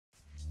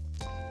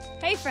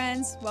Hey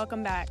friends,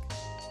 welcome back.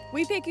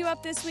 We pick you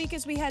up this week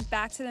as we head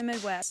back to the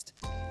Midwest.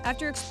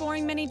 After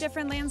exploring many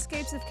different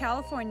landscapes of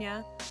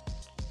California,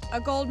 a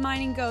gold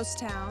mining ghost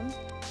town,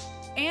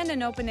 and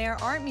an open-air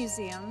art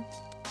museum,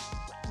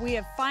 we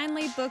have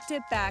finally booked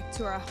it back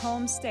to our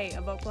home state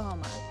of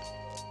Oklahoma.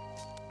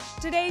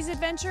 Today's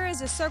adventure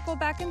is a circle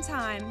back in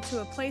time to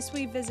a place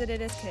we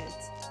visited as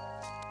kids.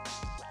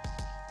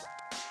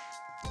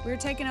 We're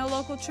taking a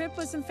local trip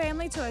with some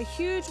family to a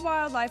huge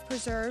wildlife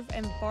preserve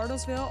in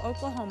Bartlesville,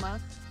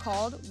 Oklahoma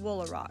called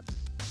Woolaroc.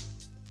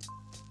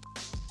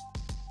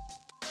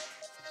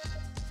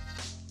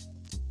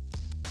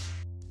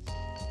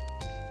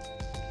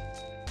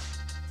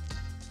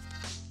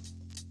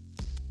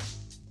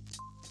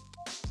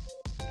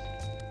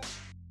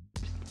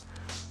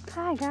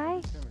 Hi,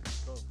 guy.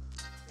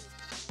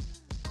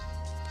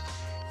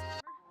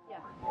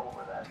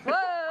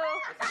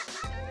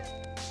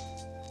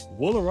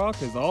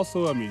 Woolaroc is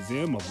also a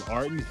museum of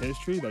art and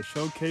history that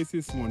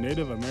showcases more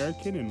Native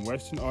American and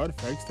Western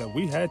artifacts that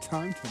we had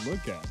time to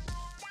look at.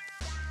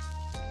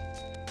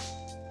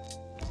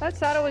 That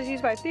saddle was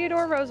used by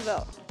Theodore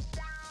Roosevelt.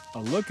 A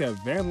look at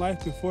van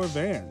life before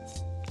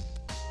vans.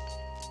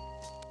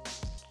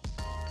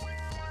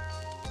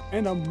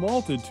 And a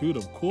multitude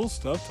of cool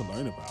stuff to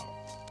learn about.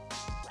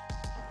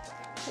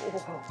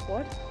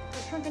 What?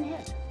 They're shrunken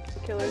heads. The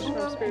killers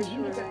from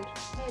Spiritual Revenge.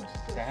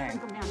 Dang.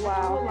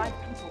 Wow.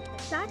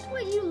 That's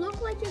what you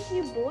look like if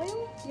you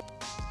boil?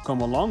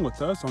 Come along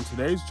with us on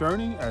today's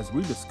journey as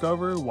we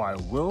discover why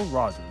Will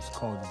Rogers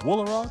called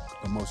Woolaroc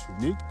the most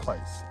unique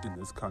place in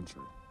this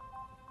country.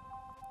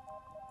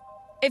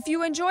 If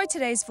you enjoyed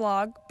today's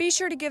vlog, be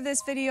sure to give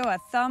this video a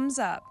thumbs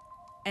up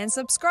and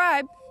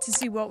subscribe to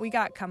see what we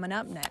got coming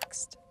up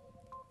next.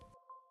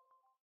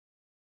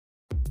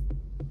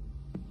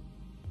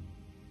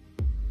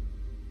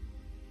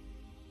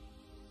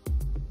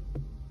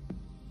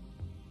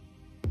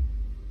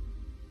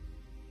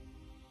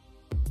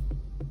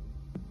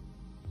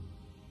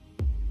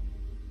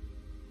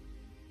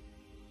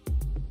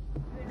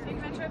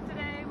 Taking a trip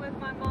today with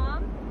my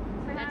mom.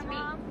 Say That's hi, me.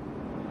 Mom.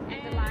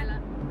 And Delilah.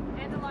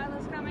 And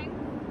Delilah's coming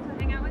to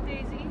hang out with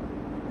Daisy.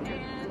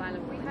 And Delilah.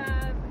 we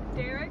have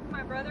Derek,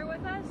 my brother,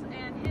 with us,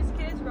 and his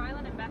kids,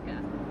 Rylan and Becca.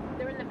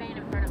 They're in the van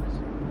in front of us.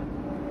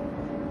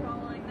 We're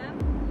following them.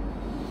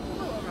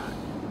 Woolaroc.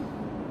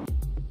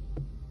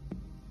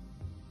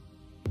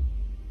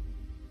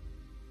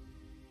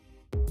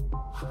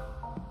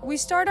 We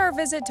start our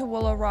visit to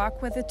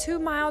Woolaroc with a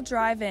 2-mile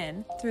drive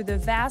in through the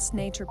vast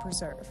nature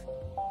preserve.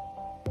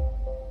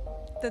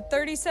 The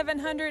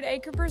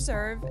 3,700-acre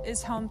preserve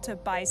is home to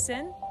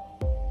bison,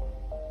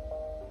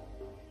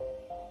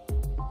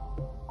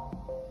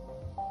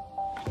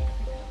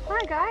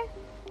 Hi, guy.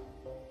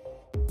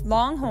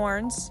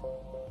 longhorns,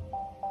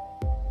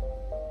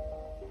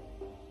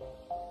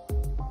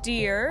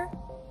 deer,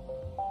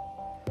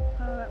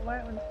 Oh, that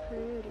white one's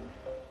pretty.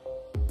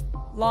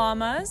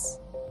 llamas,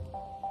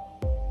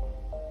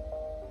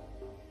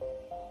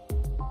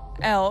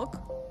 elk,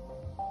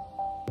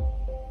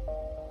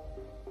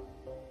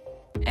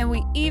 and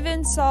we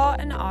even saw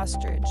an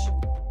ostrich.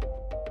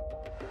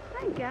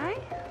 Hi, guy.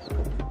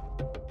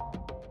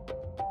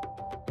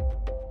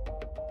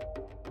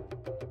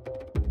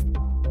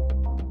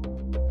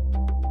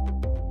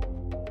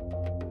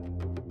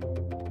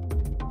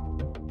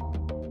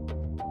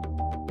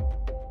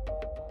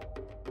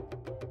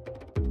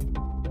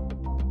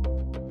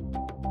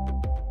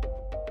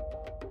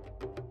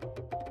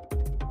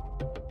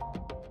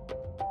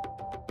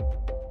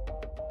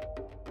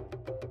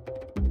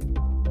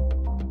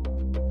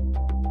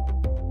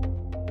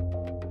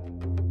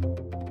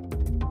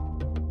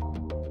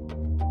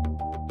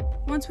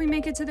 Once we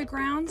make it to the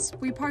grounds,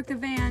 we park the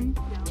van,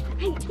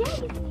 Hey,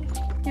 Daisy.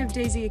 give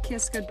Daisy a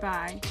kiss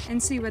goodbye,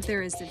 and see what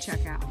there is to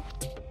check out.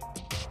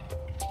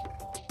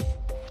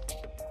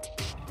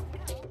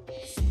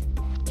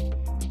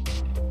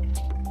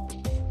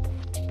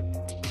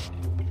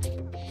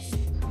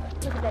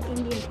 Look at that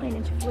Indian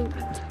playing his flute.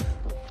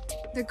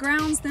 The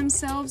grounds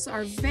themselves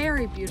are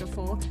very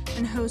beautiful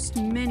and host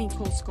many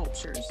cool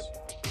sculptures.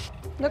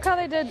 Look how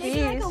they did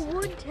They like a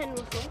wood tin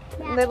whistle.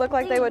 Yeah, They look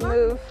like they would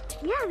move,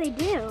 Yeah, they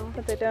do.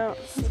 but they don't.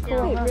 It's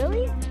Wait,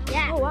 really?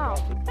 Yeah. Oh, wow.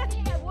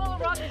 Yeah,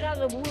 Woolaroc is out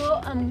of the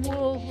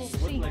wool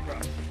sea.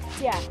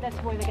 Yeah, that's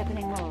where they got the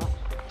name Woolaroc.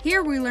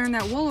 Here we learn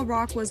that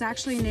Woolaroc was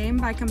actually named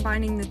by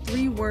combining the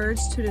 3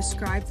 words to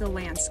describe the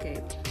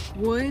landscape: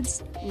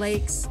 woods,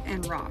 lakes,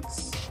 and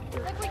rocks.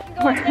 Look, we can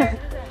go up there.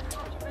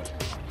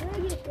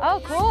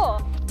 Oh,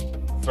 cool!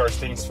 First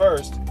things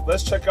first,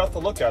 let's check out the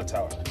lookout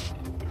tower.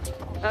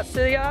 Up to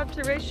the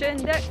observation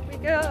deck we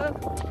go.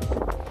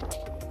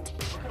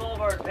 Look at all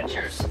of our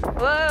adventures.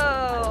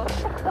 Whoa!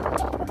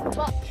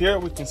 Here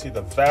we can see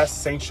the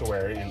vast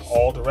sanctuary in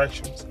all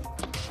directions.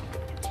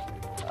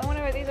 I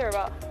wonder what these are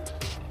about.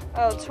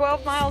 Oh,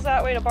 12 miles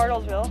that way to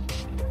Bartlesville.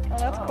 Oh,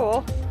 that's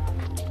cool.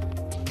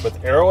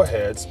 With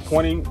arrowheads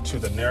pointing to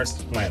the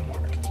nearest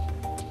landmark.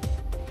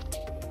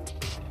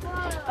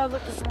 Oh,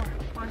 look, there's more.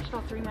 Orange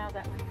Stall 3 miles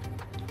that way.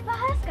 The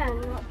house got a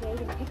little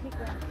gated picnic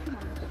ground. Come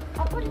on.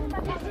 Put it in my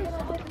pocket.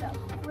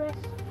 Wrist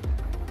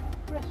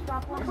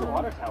strap on. Where's the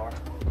water tower?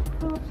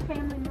 Philip's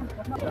family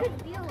member.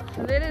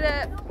 Lit it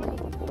up.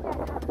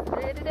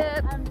 Lit it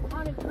up.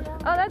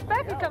 Oh, that's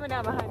Becca coming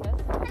down behind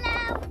us.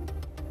 Hello.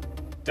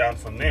 Down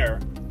from there,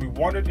 we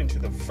wandered into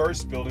the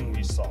first building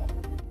we saw.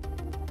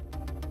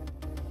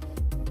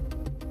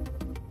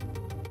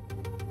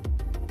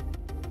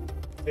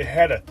 It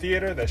had a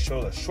theater that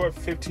showed a short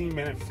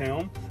 15-minute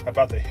film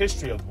about the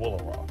history of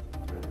Woolaroc.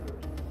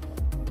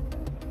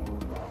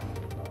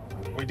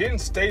 We didn't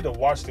stay to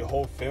watch the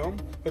whole film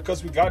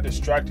because we got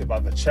distracted by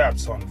the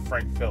chaps on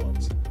Frank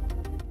Phillips.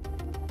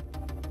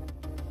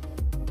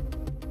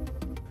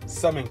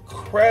 Some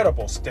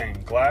incredible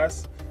stained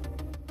glass,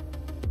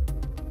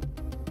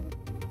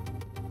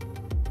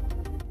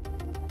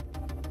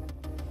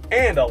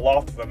 and a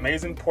loft of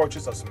amazing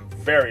portraits of some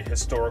very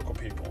historical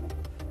people.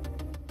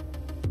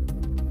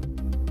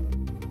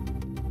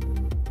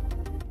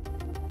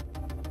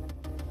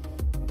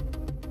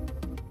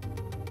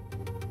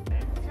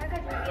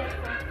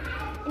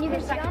 And you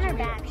can see on her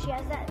back, she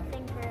has that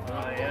thing for a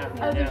Oh, yeah.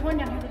 Oh, there's one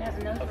down here that has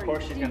a nose Of ring.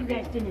 course she's See, gonna you be.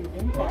 guys didn't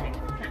invent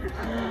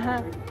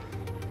that.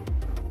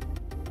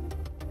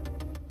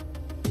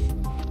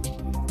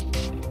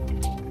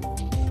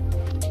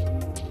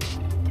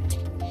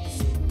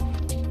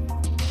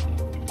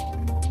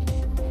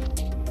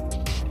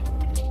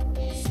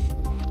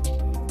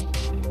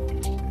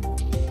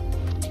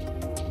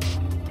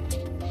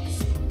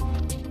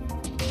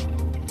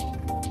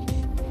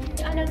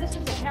 I know this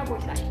is a cowboy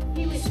site.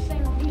 He was the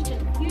same in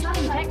Houston. Houston,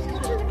 Texas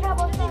was a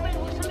cowboy site.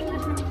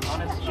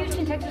 Honest.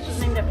 Houston, Texas was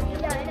named after him.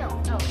 Yeah, I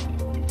know. Oh.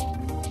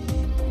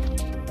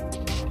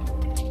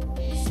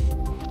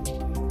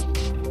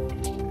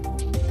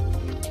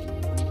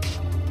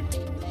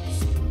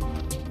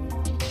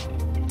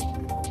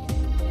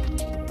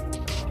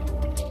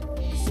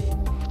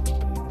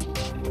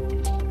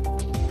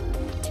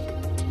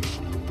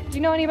 Do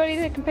you know anybody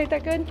that can paint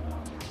that good?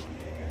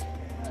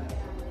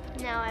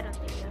 No, I don't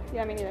think so.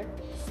 Yeah, me neither.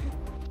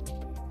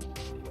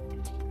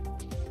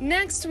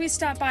 Next, we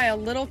stopped by a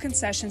little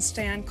concession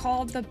stand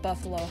called the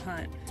Buffalo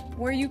Hunt,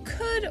 where you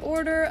could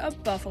order a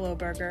buffalo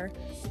burger.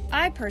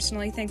 I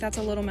personally think that's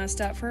a little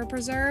messed up for a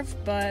preserve,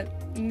 but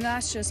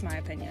that's just my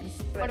opinion.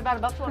 What about a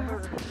buffalo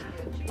burger?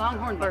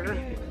 Longhorn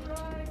burger.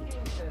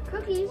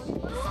 Cookies.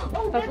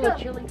 Oh, Buffalo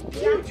Becca. chili.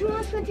 Yeah, 2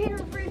 ounce container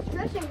of free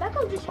dressing.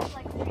 Becca just has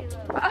like 3 of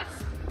those.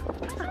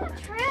 That's not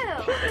She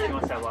true.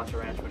 wants to have lots of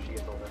ranch when she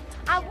gets older.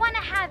 I want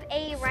to have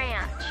a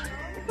ranch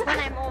when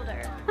I'm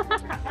older.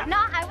 No,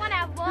 I want to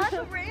have lots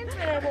of ranch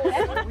when I'm older.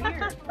 That's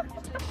weird.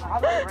 All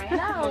the ranch? No.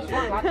 No,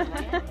 I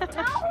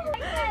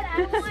said I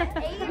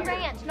want a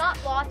ranch,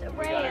 not lots of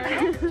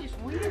ranch. It's just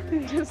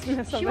weird. Just She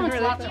something wants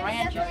really lots of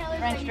ranch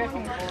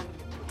dressing.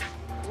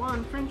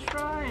 One French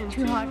fry and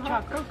Two two hot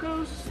hot chocolate.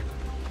 cocos.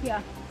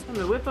 Yeah. I'm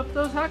gonna whip up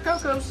those hot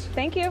cocos.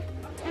 Thank you.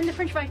 And the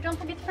french fries. Don't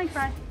forget the french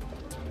fries.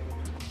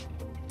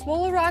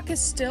 Woolaroc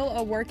is still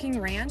a working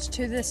ranch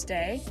to this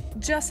day,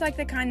 just like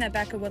the kind that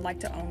Becca would like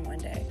to own one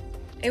day.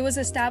 It was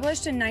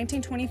established in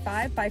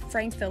 1925 by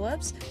Frank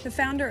Phillips, the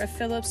founder of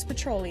Phillips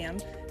Petroleum,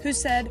 who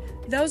said,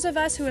 "Those of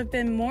us who have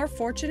been more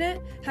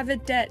fortunate have a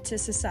debt to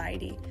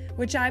society,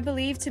 which I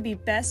believe to be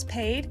best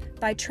paid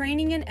by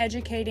training and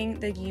educating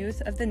the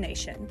youth of the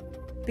nation.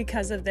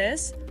 Because of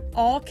this,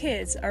 all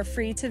kids are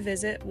free to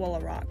visit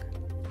Woolaroc."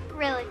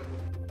 Really?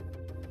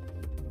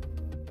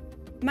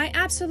 My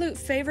absolute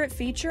favorite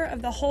feature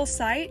of the whole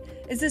site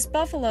is this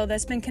buffalo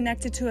that's been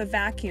connected to a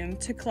vacuum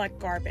to collect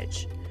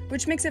garbage,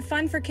 which makes it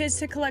fun for kids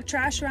to collect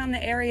trash around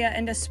the area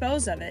and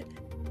dispose of it.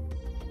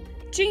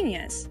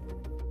 Genius.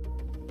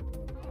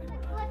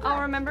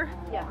 I'll remember.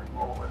 Yeah.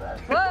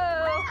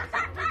 Whoa!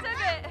 We took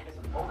it.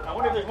 I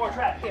wonder if there's more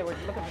trash. Here, we're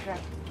looking for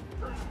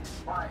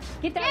trash.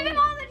 Get that Give leaf. him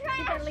all the Get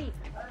trash. that leaf.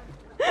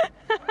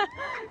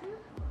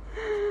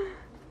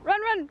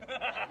 Run, run.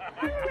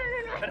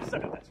 Better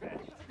suck up that trash.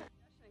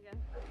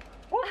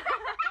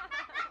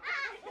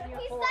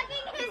 He's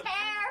sucking his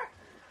hair.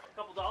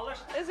 $2.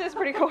 This is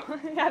pretty cool.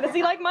 Yeah, does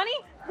he like money?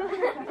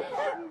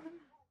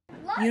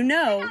 You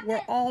know,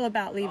 we're all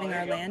about leaving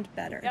our land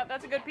better. Yep,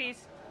 that's a good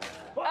piece.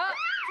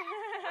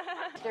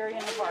 They're in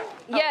the park.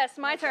 Yes,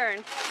 my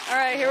turn. All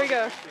right, here we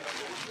go.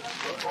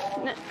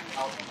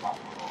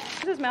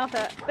 Where's his mouth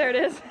at? There it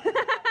is.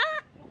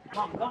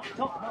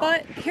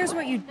 But here's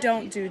what you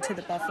don't do to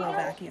the buffalo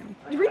vacuum.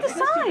 Read the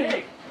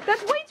sign.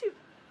 That's way too.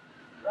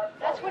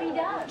 That's what he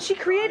does. She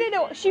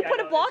put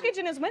a blockage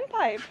in his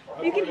windpipe.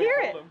 You can hear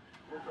it.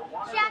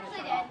 She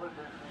actually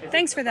did.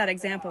 Thanks for that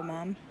example,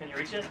 Mom. Can you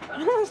reach it?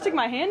 I'll stick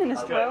my hand in his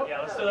Good. throat.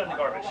 Yeah, let's throw that in the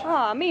garbage.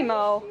 Aw,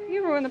 Mimo,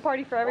 you ruined the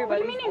party for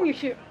everybody. What do you mean in your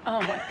shoe?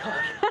 Oh my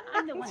gosh.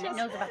 I'm the one that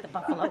knows about the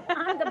buffalo.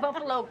 I'm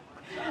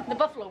the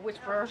buffalo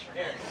whisperer.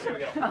 Here we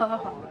go.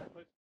 Oh.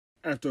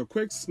 After a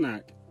quick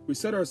snack, we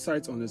set our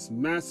sights on this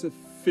massive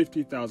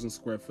 50,000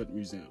 square foot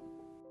museum.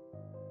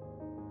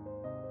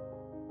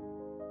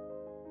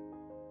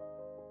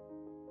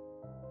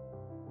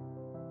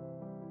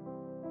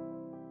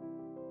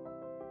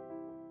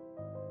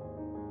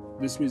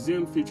 This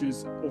museum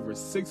features over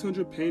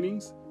 600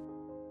 paintings,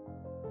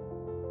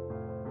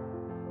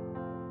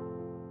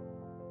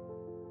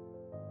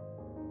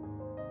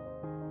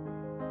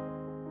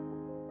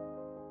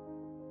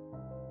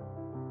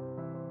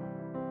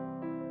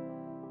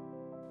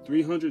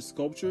 300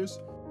 sculptures,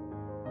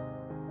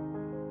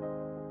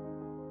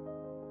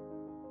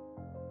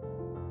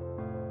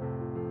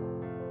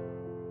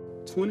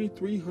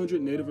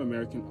 2,300 Native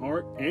American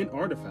art and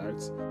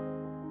artifacts,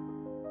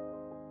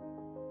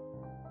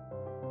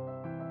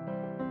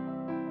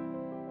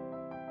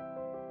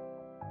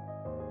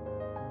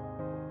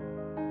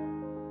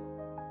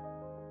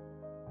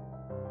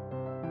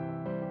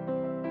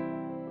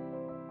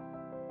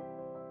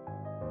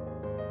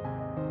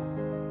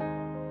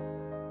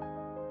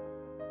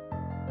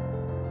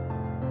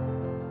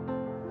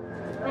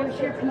 They would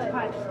share peace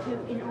pipes too.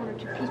 In order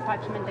to peace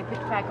pipes meant they put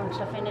tobacco and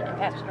stuff in it and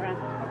pass it around.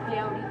 Or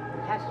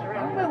peyote, pass it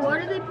around. Wait,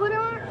 what do they put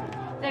on?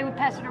 They would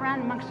pass it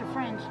around amongst their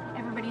friends,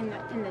 everybody in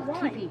the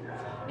teepee.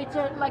 It's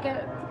like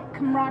a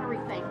camaraderie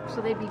thing,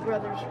 so they'd be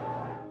brothers.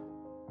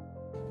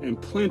 and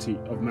plenty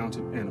of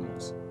mounted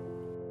animals.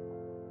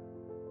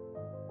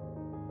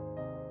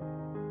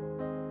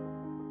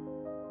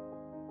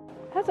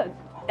 That's an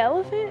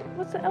elephant?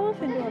 What's the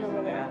elephant doing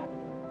over there?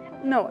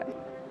 No way.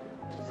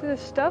 Is it a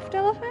stuffed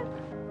elephant?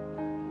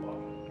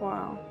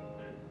 Wow.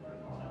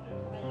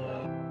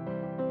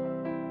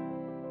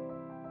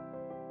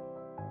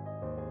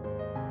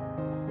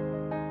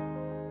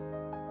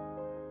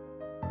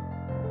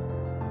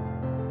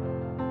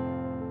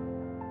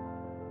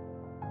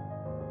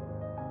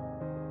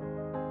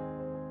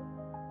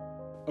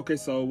 Okay,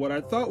 so what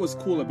I thought was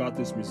cool about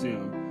this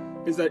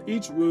museum is that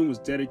each room was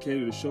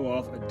dedicated to show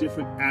off a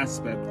different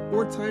aspect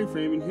or time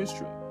frame in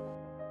history.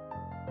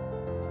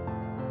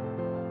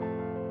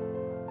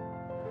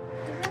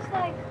 Is this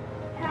like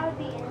how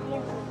the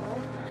Indians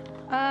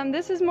live?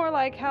 This is more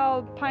like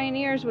how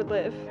pioneers would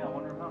live. Yeah,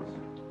 one room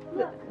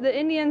house. The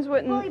Indians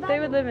wouldn't, they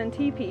would live in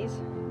teepees.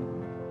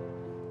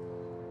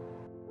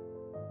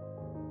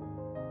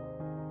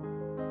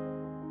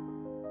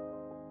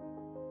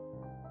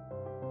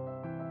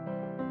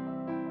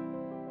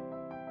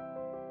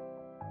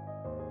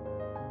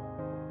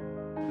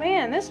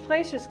 Man, this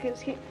place just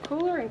gets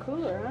cooler and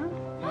cooler,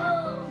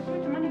 huh?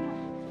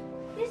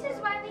 This is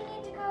why we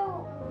need to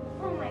go.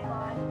 Oh my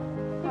god.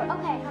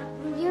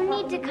 Okay, you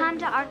need to come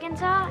to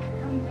Arkansas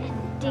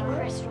and dig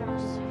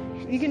crystals.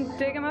 You can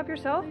dig them up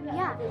yourself?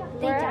 Yeah,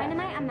 they Where at?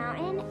 dynamite a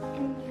mountain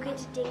and you get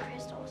to dig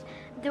crystals.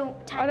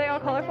 Are they all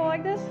colorful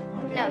like this?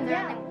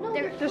 No,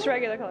 they're Just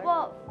regular color?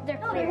 well, they're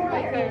clear.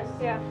 Like this,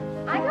 yeah.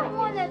 I got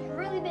one that's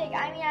really big.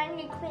 I mean, I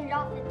need to clean it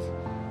off.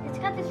 It's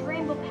got this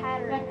rainbow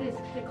pattern. Like this,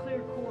 the clear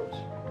quartz.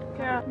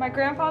 Yeah. My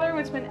grandfather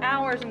would spend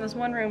hours in this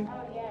one room.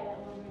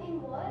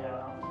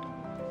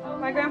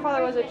 My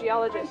grandfather was a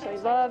geologist, so he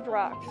loved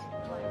rocks.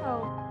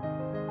 Oh.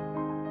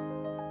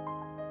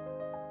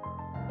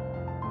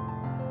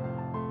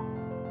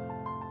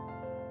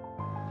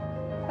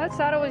 That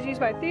saddle was used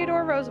by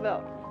Theodore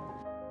Roosevelt.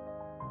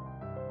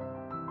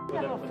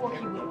 Got a little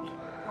forky wood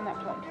on that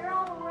plate. They're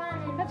all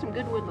running. That's some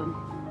good woodland.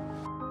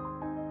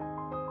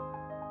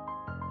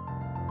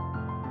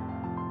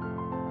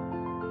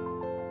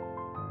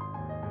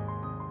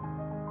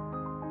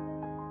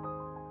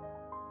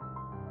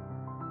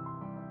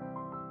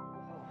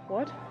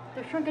 What?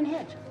 They're shrunken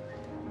heads.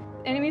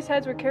 Enemies'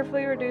 heads were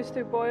carefully reduced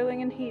through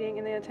boiling and heating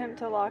in the attempt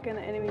to lock in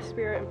the enemy's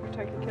spirit and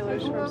protect the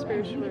killers from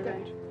spiritual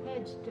revenge.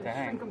 Heads to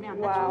Dang. shrink them down.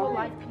 Wow. That's real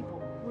life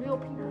people. Real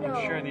people.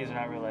 I'm sure these are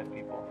not real life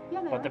people.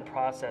 Yeah, they But are. the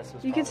process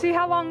was You can see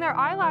how long their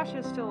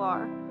eyelashes still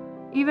are.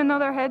 Even though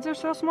their heads are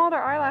so small,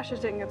 their eyelashes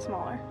didn't get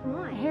smaller.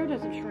 My hair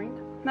doesn't shrink.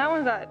 That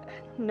one's got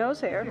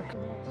nose hair.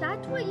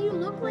 That's what you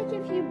look like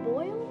if you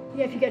boil?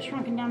 Yeah, if you got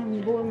shrunken down and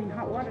you boil in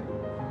hot water.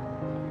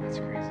 That's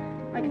crazy.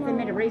 Like if they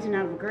made a raisin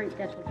out of a grape,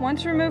 that's what.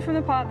 Once removed from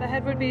the pot, the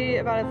head would be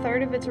about a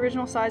third of its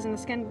original size and the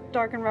skin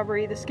dark and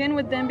rubbery. The skin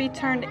would then be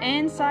turned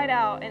inside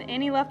out and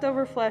any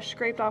leftover flesh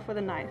scraped off with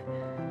a knife.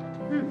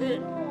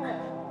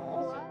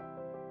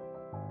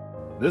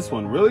 This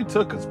one really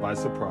took us by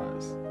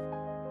surprise.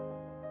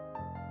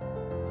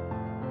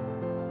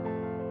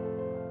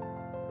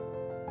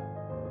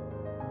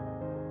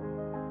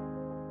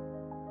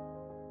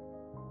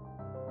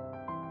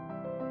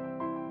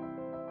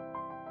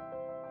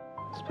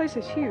 This place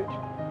is huge.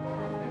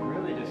 It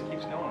really just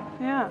keeps going.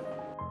 Yeah.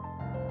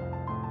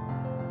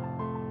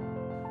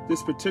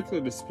 This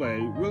particular display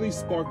really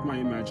sparked my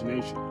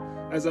imagination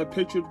as I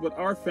pictured what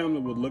our family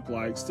would look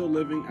like still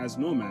living as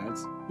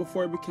nomads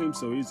before it became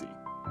so easy.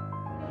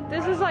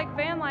 This is like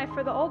van life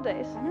for the old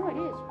days. I know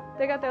it is.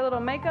 They got their little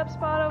makeup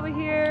spot over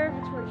here,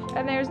 That's where it should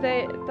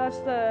and that's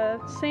the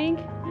sink,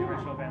 The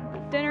original family.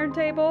 dinner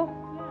table, be.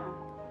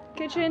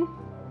 Yeah. kitchen,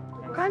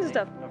 all kinds of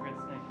stuff. Don't forget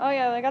the snake. Oh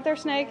yeah, they got their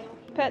snake,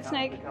 pet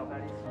snake. Cow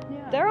patties.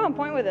 Yeah. They're on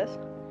point with this.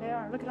 They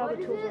are. Look at all the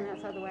tools on the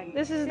outside of the wagon.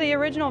 This is the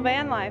original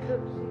van life.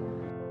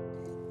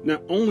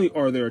 Not only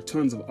are there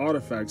tons of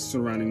artifacts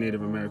surrounding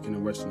Native American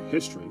and Western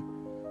history,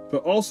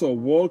 but also a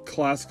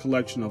world-class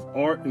collection of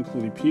art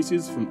including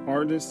pieces from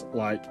artists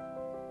like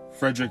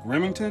Frederick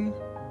Remington,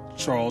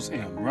 Charles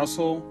M.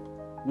 Russell,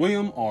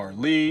 William R.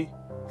 Lee,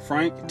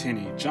 Frank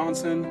Tenney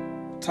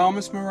Johnson,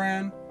 Thomas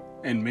Moran,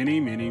 and many,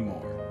 many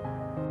more.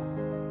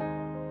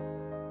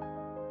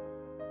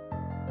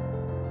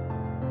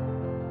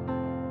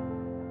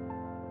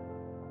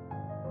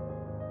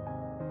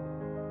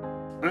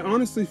 I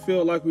honestly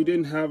feel like we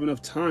didn't have enough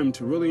time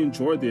to really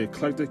enjoy the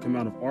eclectic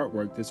amount of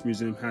artwork this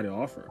museum had to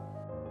offer.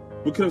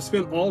 We could have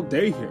spent all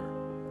day here,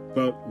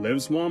 but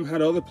Liv's mom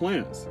had other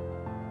plans.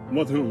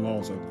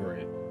 Mother-in-laws are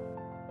great.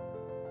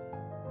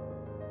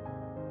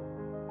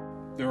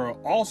 There are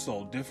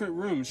also different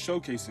rooms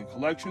showcasing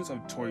collections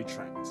of toy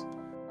trains.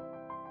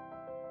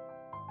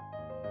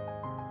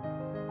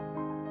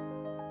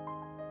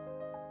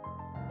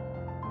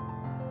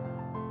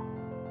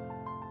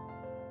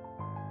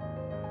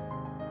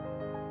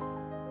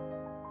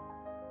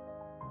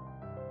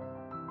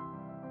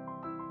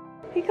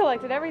 He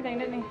collected everything,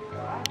 didn't he?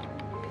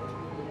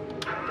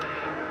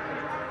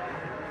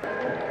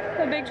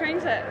 A big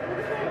train set.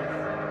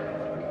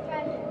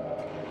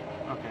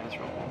 Okay, that's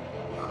real cool.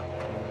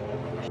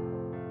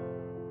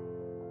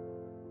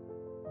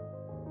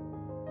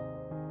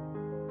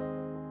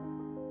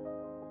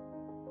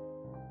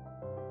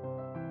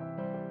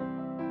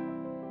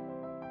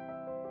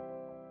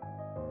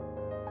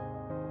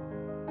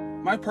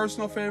 My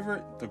personal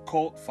favorite, the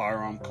COLT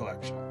Firearm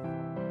collection.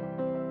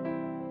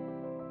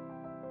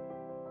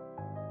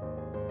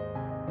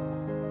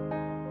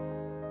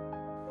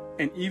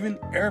 And even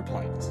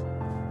airplanes.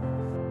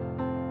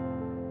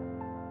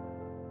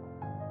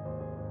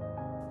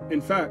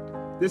 In fact,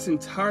 this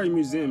entire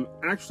museum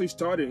actually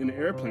started in an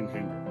airplane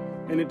hangar,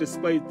 and it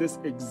displayed this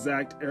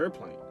exact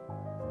airplane.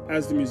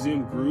 As the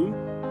museum grew,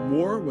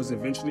 more was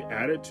eventually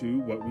added to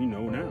what we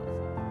know now.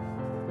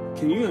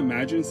 Can you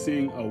imagine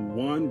seeing a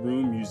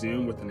one-room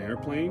museum with an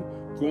airplane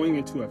going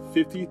into a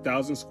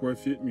 50,000 square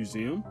foot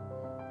museum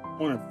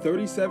on a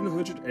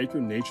 3,700-acre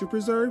nature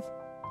preserve?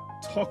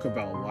 Talk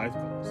about life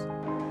goals.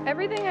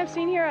 Everything I've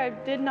seen here, I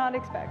did not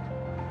expect.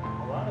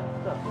 A lot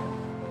of stuff.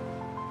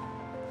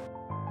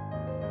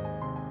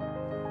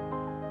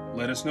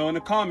 Let us know in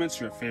the comments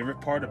your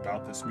favorite part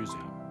about this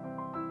museum.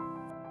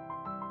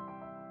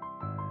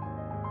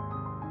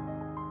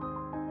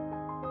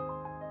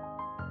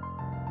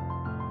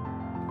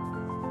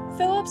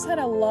 Phillips had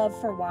a love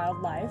for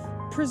wildlife,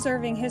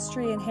 preserving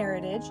history and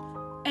heritage,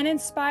 and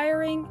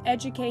inspiring,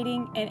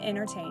 educating, and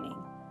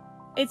entertaining.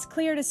 It's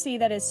clear to see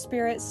that his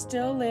spirit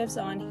still lives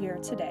on here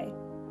today.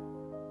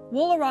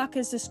 Woolaroc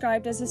is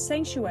described as a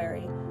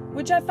sanctuary,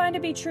 which I find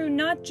to be true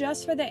not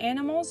just for the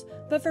animals,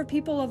 but for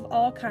people of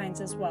all kinds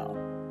as well.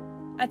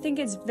 I think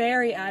it's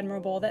very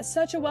admirable that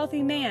such a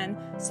wealthy man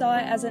saw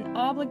it as an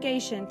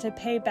obligation to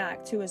pay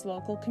back to his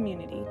local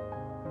community.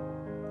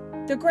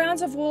 The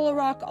grounds of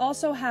Woolaroc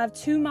also have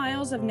 2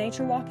 miles of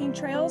nature walking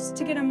trails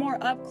to get a more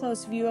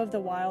up-close view of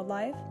the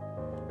wildlife,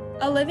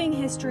 a living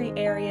history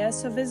area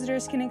so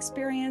visitors can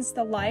experience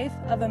the life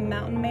of a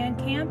mountain man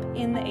camp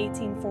in the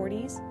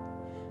 1840s,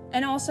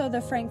 and also the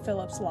Frank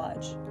Phillips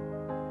Lodge.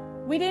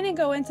 We didn't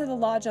go into the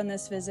lodge on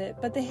this visit,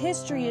 but the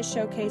history it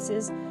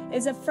showcases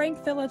is of Frank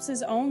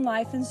Phillips' own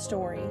life and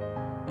story,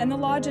 and the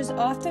lodge is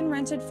often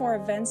rented for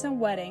events and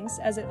weddings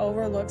as it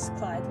overlooks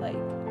Clyde Lake.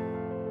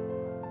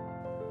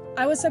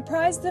 I was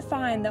surprised to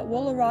find that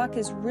Woolaroc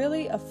is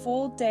really a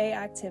full-day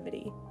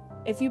activity.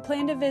 If you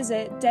plan to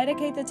visit,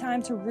 dedicate the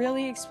time to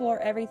really explore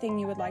everything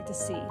you would like to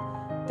see.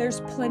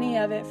 There's plenty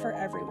of it for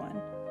everyone.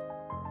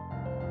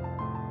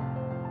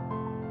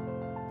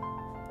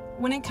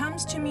 When it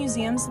comes to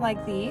museums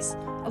like these,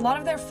 a lot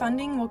of their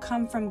funding will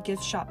come from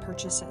gift shop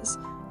purchases.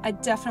 I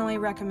definitely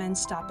recommend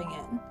stopping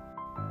in.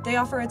 They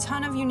offer a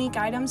ton of unique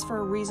items for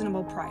a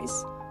reasonable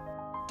price.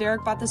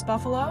 Derek bought this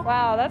buffalo.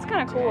 Wow, that's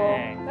kind of cool.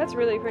 Dang. That's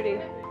really pretty.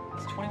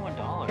 It's $21.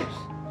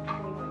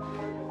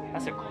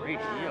 That's a great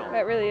deal.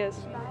 That really is.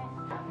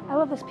 I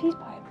love this peace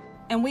pipe.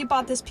 And we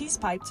bought this peace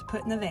pipe to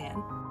put in the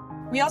van.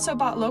 We also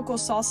bought local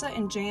salsa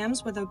and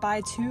jams with a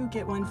buy 2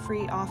 get 1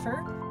 free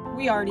offer.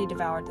 We already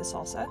devoured the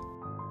salsa.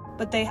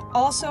 But they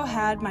also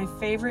had my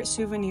favorite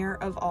souvenir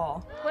of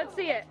all. Let's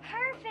see it.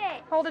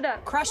 Perfect. Hold it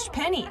up. Crushed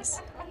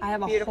pennies. I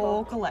have a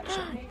whole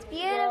collection.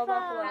 Beautiful.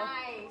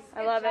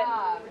 I love it.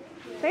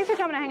 Thanks for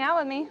coming to hang out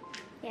with me.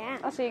 Yeah.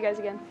 I'll see you guys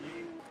again.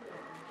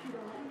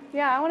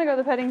 Yeah, I want to go to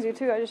the petting zoo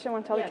too. I just don't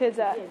want to tell the kids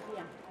that.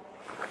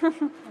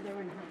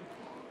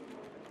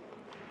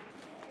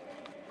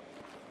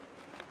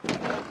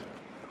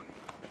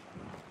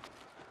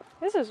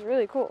 This is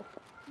really cool.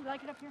 You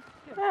like it up here?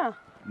 Good. Yeah.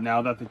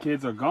 Now that the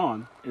kids are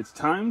gone, it's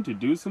time to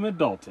do some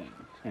adulting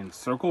and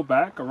circle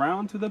back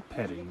around to the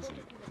petting zoo.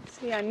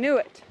 See, I knew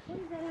it.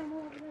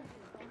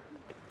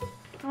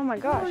 Oh my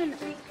gosh. Look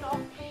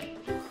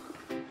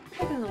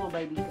at the little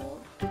baby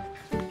goat.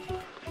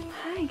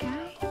 Hi,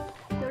 guy.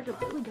 There's a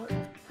billy goat.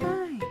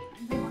 Hi.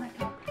 They want to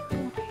talk.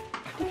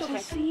 It's a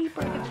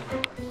zebra.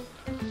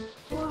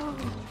 Whoa.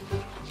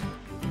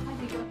 Hi,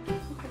 big goat.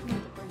 Look at me.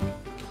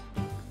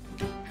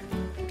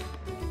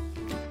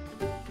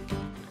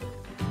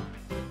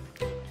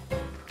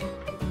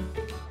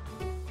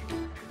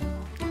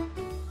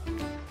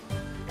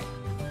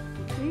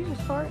 Did you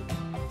just fart?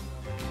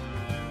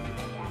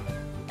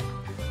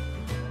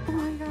 Oh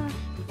my gosh.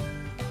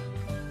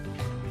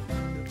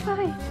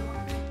 Hi.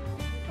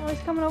 Oh, he's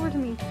coming over to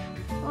me.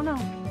 Oh no.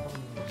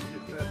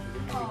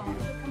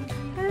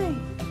 Hi.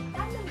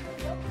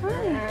 Hi.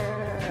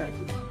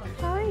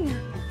 Hi.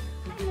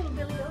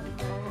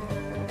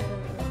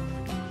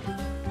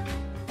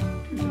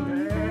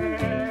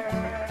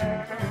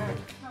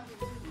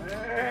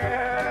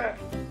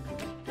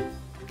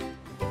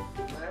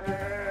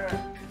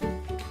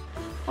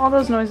 All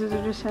those noises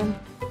are just him.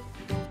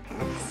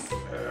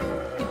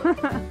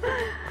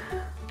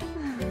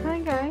 Hi,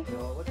 guy.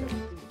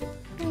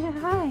 Yeah,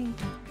 hi.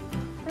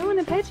 I want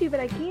to pet you, but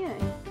I can't.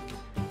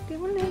 They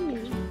won't let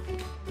me.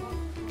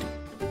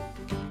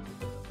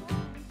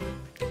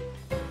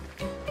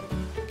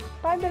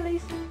 Bye,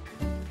 Billies.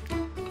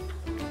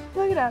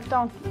 Look at that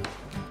donkey.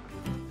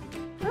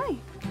 Hi.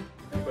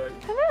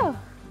 Hello.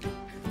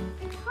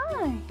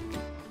 Hi.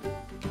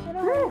 I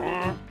don't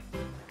have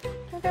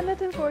I got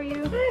nothing for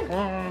you.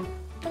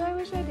 But I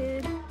wish I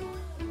did.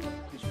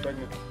 She's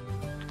pregnant.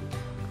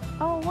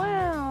 Oh,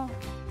 wow.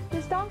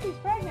 This donkey's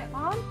pregnant,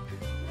 Mom.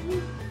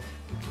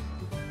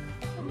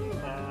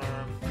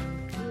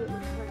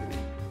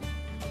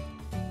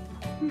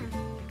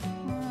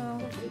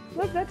 Wow.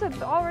 Look, that's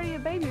already a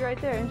baby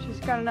right there, and she's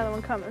got another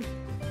one coming.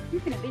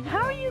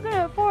 How are you going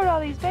to afford all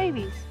these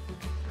babies?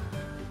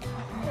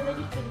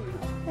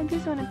 I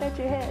just want to pet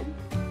your head.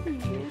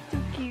 You're so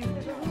cute.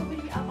 There's a little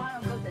bitty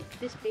albino goat that's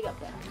this big up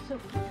there. So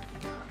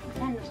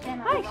cute.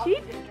 Stand Hi,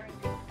 sheep.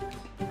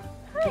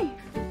 Hi.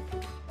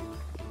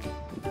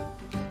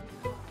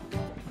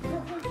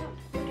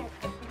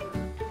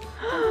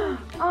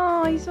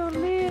 Oh, he's so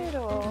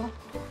little.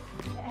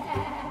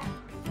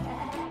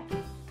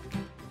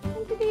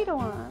 Look at the little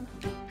one.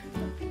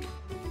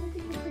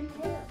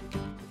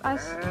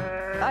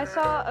 I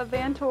saw a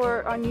van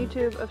tour on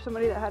YouTube of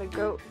somebody that had a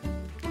goat.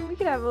 We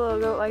could have a little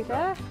goat like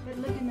that. That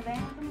lived in the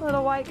van. A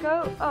little white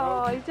goat.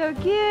 Oh, he's so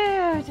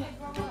cute.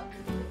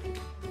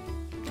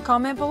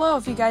 Comment below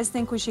if you guys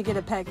think we should get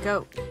a pet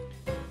goat.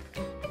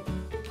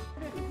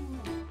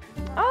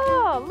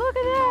 Oh, look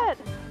at that.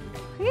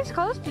 He's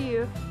close to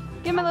you.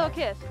 Give him a little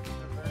kiss.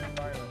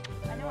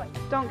 I know it.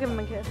 Don't give him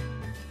a kiss.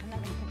 I'm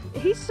not gonna kiss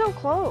him. He's so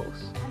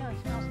close. I know, he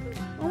smells good.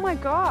 Oh my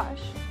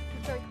gosh.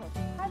 He's very close.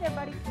 Hi there,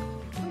 buddy.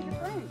 Where's your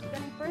friends? You got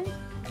any friends?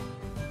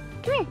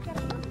 Come here.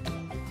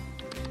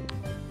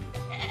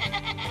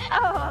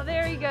 Oh,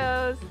 there he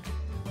goes.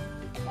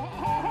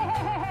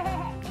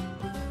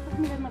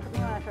 He doesn't look at me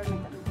when I try to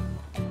make that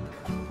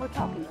noise. We're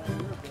talking.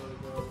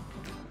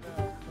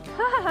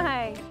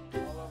 Hi.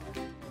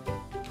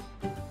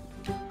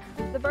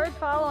 The bird's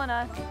following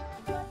us.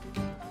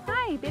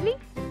 Hi, Billy.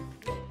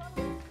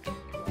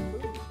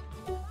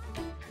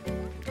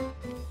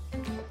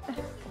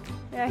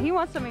 Yeah, he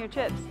wants some of your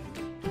chips.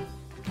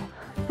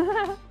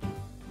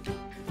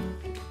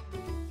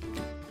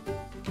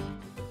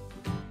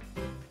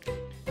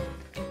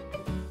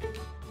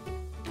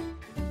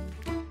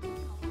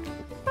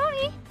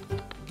 Pony.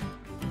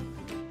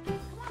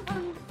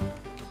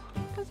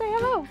 Come say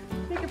hello.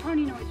 Make a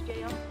pony noise,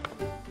 JL.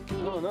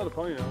 Oh, another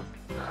pony nose.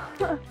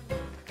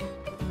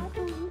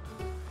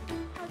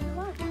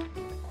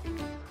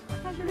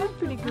 That's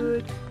pretty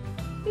good.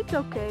 It's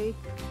okay.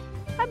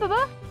 Hi,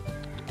 Bubba.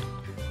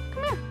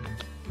 Come here.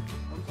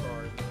 I'm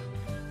sorry.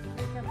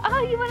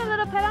 Oh, you want a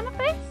little pet on the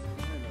face?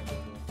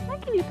 Hi,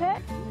 can you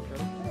pet?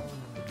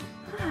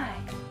 Hi.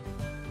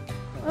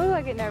 Oh,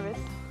 I get nervous.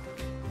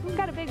 You've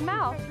got a big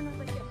mouth.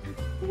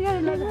 You got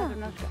a big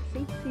mouth.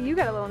 See, you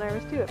got a little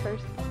nervous too at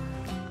first.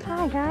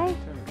 Hi, guy.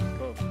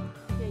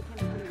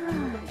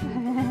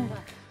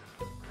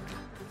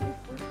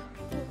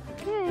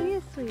 Yeah, he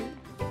is sweet.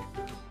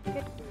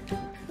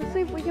 Let's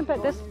see if we can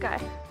pet this guy.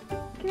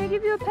 Can I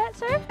give you a pet,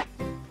 sir?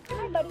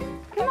 Hi, buddy.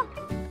 Come on.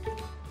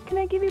 Can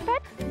I give you a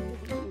pet?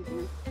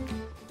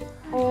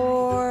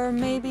 Or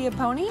maybe a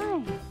pony?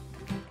 Hi.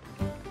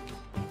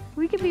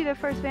 We could be the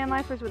first van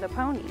lifers with a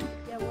pony.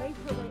 Yeah, wait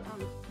till they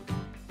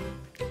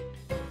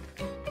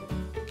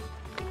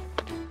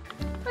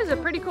This is a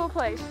pretty cool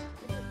place.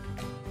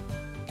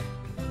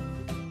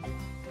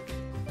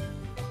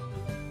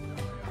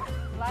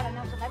 light it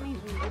now, so that means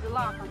there's a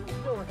lock on the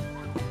door.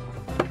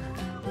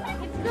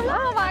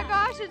 Oh my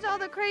gosh, it's all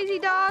the crazy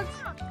dogs.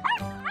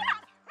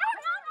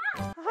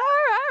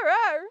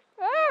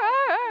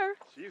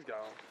 She's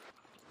gone.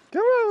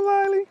 Come on,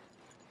 Lily.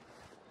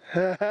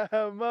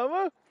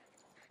 Mama.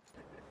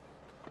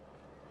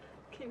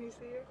 Can you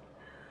see her?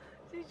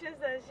 She's just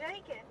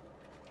shaking.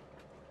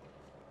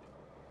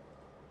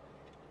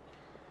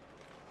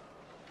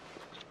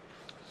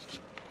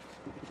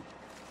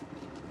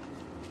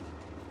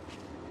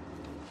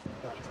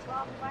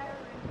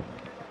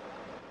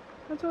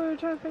 That's what we were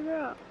trying to figure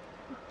out.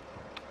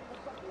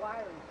 It's like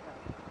wiring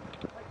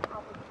stuff. Like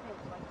copper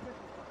pins, like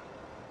Christmas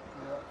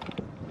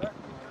lights.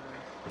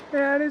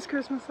 Yeah, it is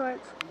Christmas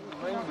lights.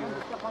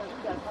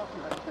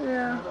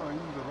 Yeah.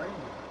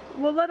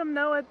 We'll let them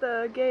know at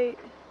the gate.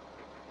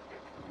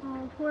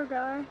 Oh, poor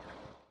guy.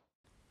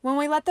 When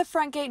we let the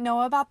front gate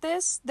know about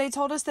this, they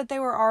told us that they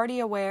were already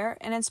aware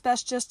and it's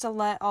best just to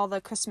let all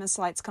the Christmas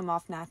lights come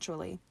off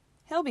naturally.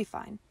 He'll be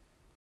fine.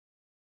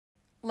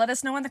 Let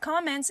us know in the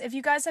comments if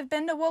you guys have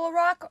been to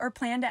Woolaroc or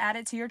plan to add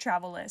it to your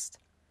travel list.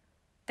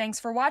 Thanks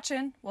for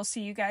watching. We'll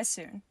see you guys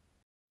soon.